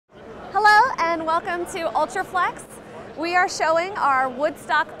and welcome to Ultraflex. We are showing our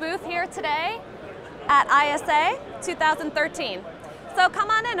Woodstock booth here today at ISA 2013. So come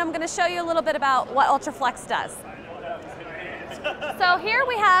on in, I'm going to show you a little bit about what Ultraflex does. So here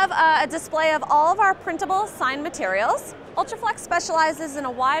we have a display of all of our printable sign materials. Ultraflex specializes in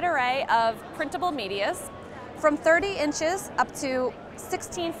a wide array of printable medias from 30 inches up to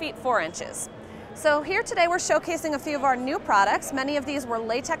 16 feet 4 inches. So here today we're showcasing a few of our new products. Many of these were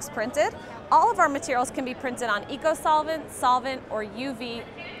latex printed. All of our materials can be printed on eco-solvent, solvent, or UV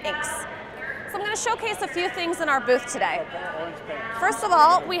inks. So I'm going to showcase a few things in our booth today. First of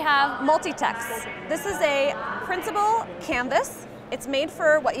all, we have multi-text. This is a printable canvas. It's made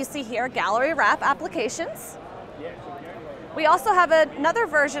for what you see here, gallery wrap applications. We also have another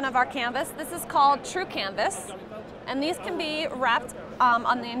version of our canvas. This is called True Canvas, and these can be wrapped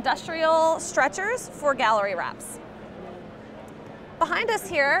on the industrial stretchers for gallery wraps. Behind us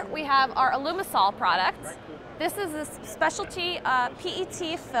here, we have our Alumisol product. This is a specialty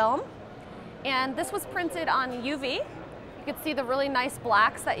PET film, and this was printed on UV. You can see the really nice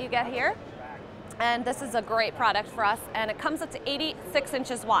blacks that you get here. And this is a great product for us, and it comes up to 86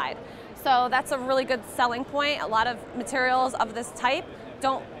 inches wide. So that's a really good selling point. A lot of materials of this type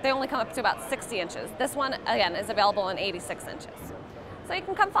they only come up to about 60 inches. This one, again, is available in 86 inches. So you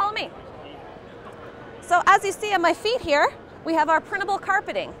can come follow me. So as you see on my feet here, we have our printable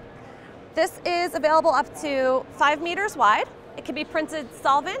carpeting. This is available up to 5 meters wide. It can be printed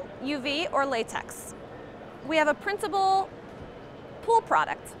solvent, UV, or latex. We have a printable pool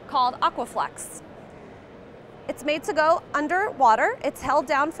product called Aquaflex. It's made to go under water. It's held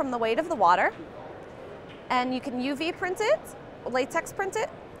down from the weight of the water. And you can UV print it, latex print it,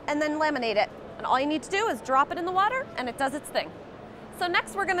 and then laminate it. And all you need to do is drop it in the water and it does its thing. So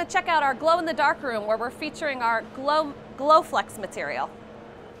next we're going to check out our glow-in-the-dark room where we're featuring our GlowFlex material.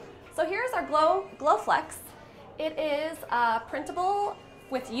 So here's our GlowFlex. It is printable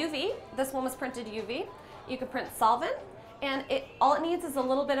with UV. This one was printed UV. You can print solvent, and all it needs is a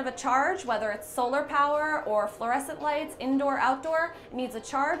little bit of a charge, whether it's solar power or fluorescent lights, indoor, outdoor. It needs a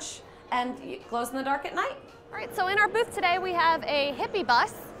charge and it glows in the dark at night. All right, so in our booth today we have a hippie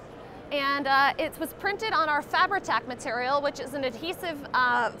bus, and it was printed on our Fabri-Tac material, which is an adhesive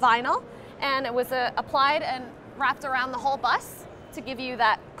vinyl, and it was applied and wrapped around the whole bus to give you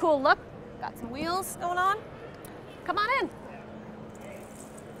that cool look. Got some wheels going on. Come on in.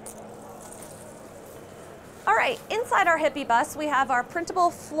 All right, inside our hippie bus we have our printable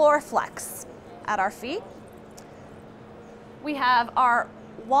floor flex at our feet. We have our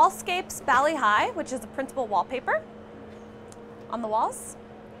Wallscapes Bali High, which is a printable wallpaper on the walls.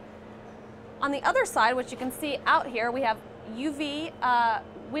 On the other side, which you can see out here, we have UV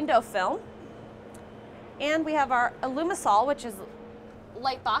window film. And we have our Alumisol, which is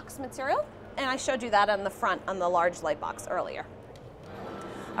light box material. And I showed you that on the front on the large light box earlier.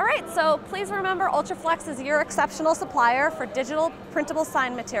 All right, so please remember Ultraflex is your exceptional supplier for digital printable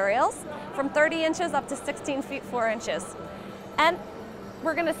sign materials from 30 inches up to 16 feet 4 inches. And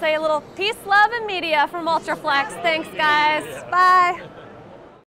we're going to say a little peace, love, and media from Ultraflex. Thanks, guys. Bye.